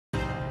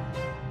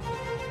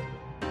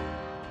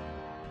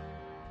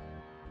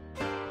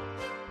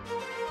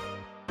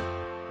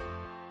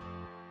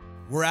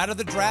We're out of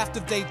the draft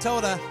of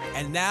Daytona,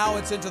 and now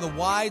it's into the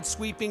wide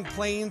sweeping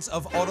plains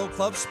of Auto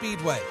Club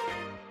Speedway.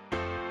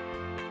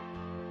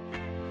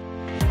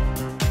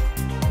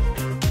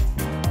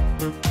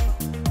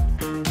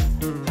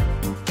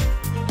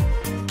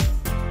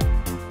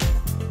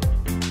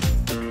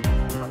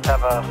 Let's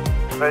have a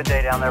good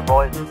day down there,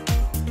 boys.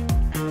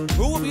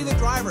 Who will be the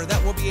driver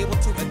that will be able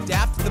to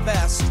adapt the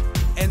best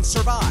and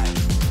survive?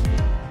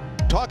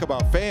 Talk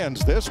about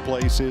fans, this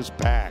place is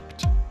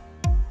packed.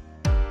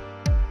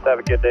 Let's have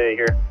a good day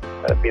here.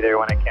 Gotta be there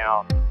when it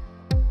counts.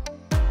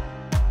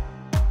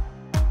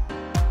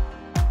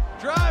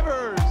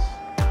 Drivers,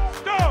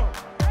 start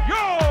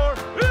your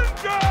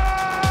engine!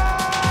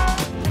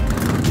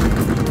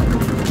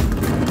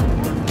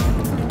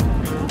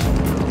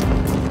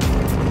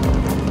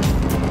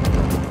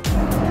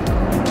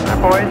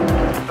 All right, boys,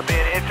 it'll be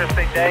an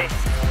interesting day.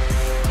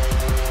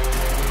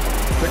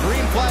 The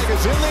green flag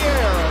is in the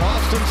air, and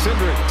Austin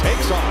Cindric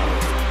takes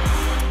off.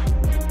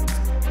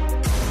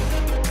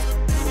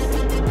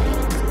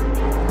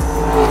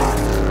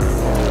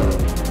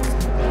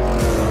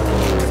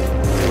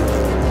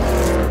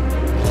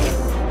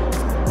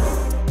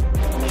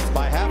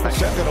 By half a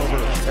second over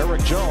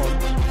Eric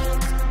Jones.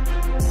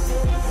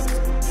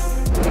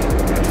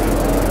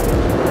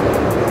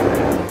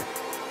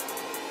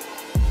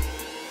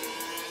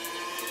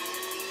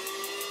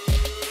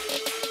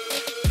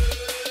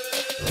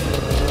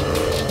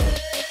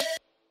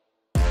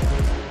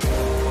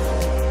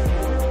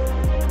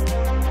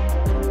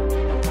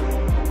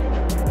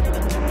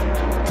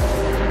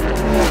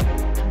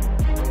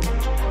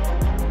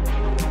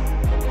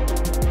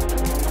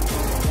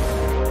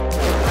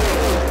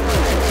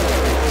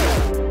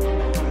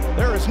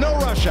 No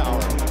rush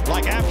hour,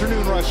 like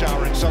afternoon rush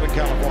hour in Southern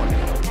California.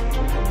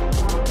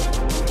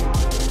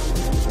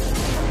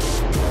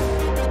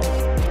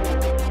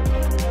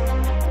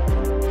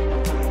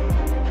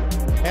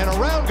 And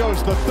around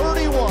goes the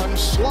 31,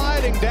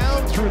 sliding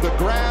down through the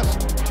grass,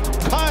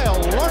 Kyle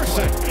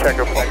Larson.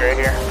 Checker flag right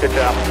here. Good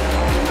job.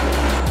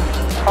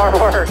 Hard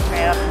work,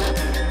 man.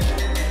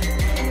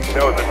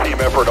 That was a team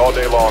effort all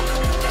day long.